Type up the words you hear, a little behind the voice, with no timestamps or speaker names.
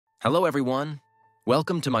Hello everyone!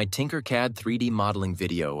 Welcome to my tinkercad 3D modeling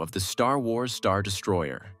video of the Star Wars Star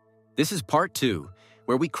Destroyer. This is part 2,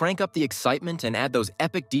 where we crank up the excitement and add those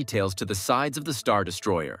epic details to the sides of the Star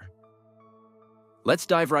Destroyer. Let's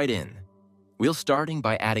dive right in. We'll starting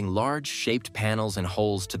by adding large shaped panels and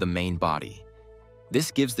holes to the main body.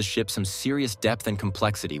 This gives the ship some serious depth and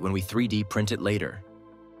complexity when we 3D print it later.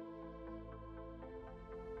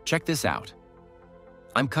 Check this out.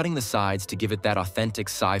 I'm cutting the sides to give it that authentic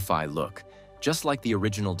sci-fi look, just like the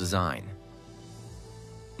original design.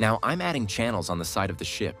 Now I'm adding channels on the side of the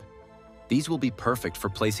ship. These will be perfect for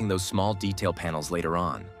placing those small detail panels later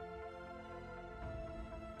on.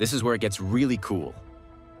 This is where it gets really cool.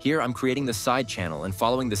 Here I'm creating the side channel and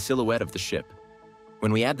following the silhouette of the ship.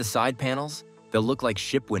 When we add the side panels, they'll look like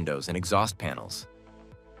ship windows and exhaust panels.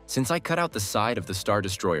 Since I cut out the side of the Star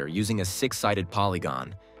Destroyer using a 6-sided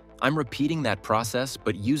polygon, I'm repeating that process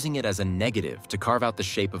but using it as a negative to carve out the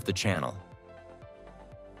shape of the channel.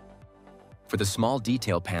 For the small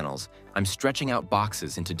detail panels, I'm stretching out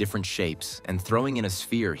boxes into different shapes and throwing in a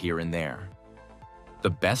sphere here and there.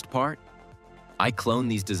 The best part? I clone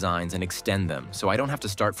these designs and extend them so I don't have to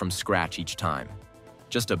start from scratch each time.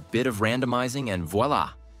 Just a bit of randomizing and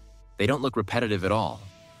voila! They don't look repetitive at all.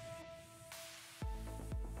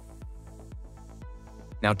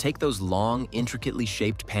 Now take those long, intricately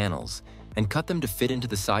shaped panels and cut them to fit into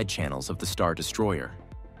the side channels of the Star Destroyer.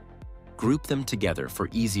 Group them together for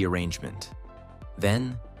easy arrangement.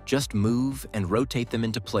 Then, just move and rotate them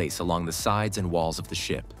into place along the sides and walls of the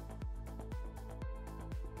ship.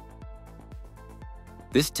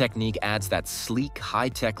 This technique adds that sleek,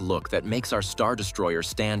 high-tech look that makes our Star Destroyer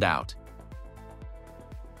stand out.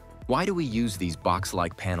 Why do we use these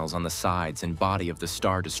box-like panels on the sides and body of the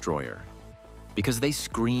Star Destroyer? Because they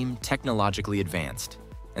scream technologically advanced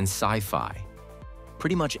and sci-fi.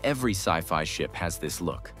 Pretty much every sci-fi ship has this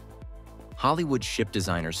look. Hollywood ship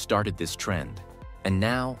designers started this trend, and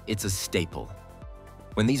now it's a staple.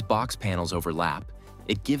 When these box panels overlap,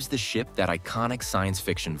 it gives the ship that iconic science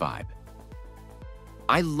fiction vibe.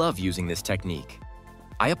 I love using this technique.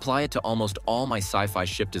 I apply it to almost all my sci-fi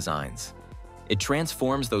ship designs. It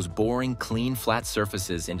transforms those boring, clean, flat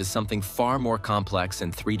surfaces into something far more complex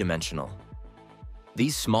and three-dimensional.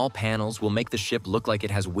 These small panels will make the ship look like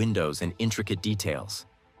it has windows and intricate details.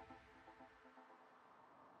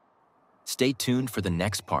 Stay tuned for the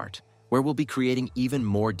next part, where we'll be creating even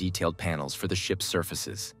more detailed panels for the ship's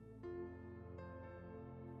surfaces.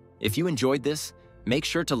 If you enjoyed this, make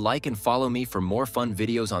sure to like and follow me for more fun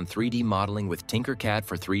videos on 3D modeling with Tinkercad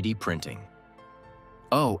for 3D printing.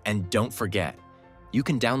 Oh, and don't forget, you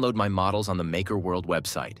can download my models on the Maker World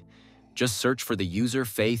website. Just search for the user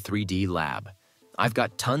Fay 3D Lab. I've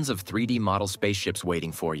got tons of 3D model spaceships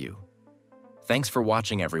waiting for you. Thanks for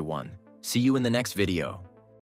watching, everyone. See you in the next video.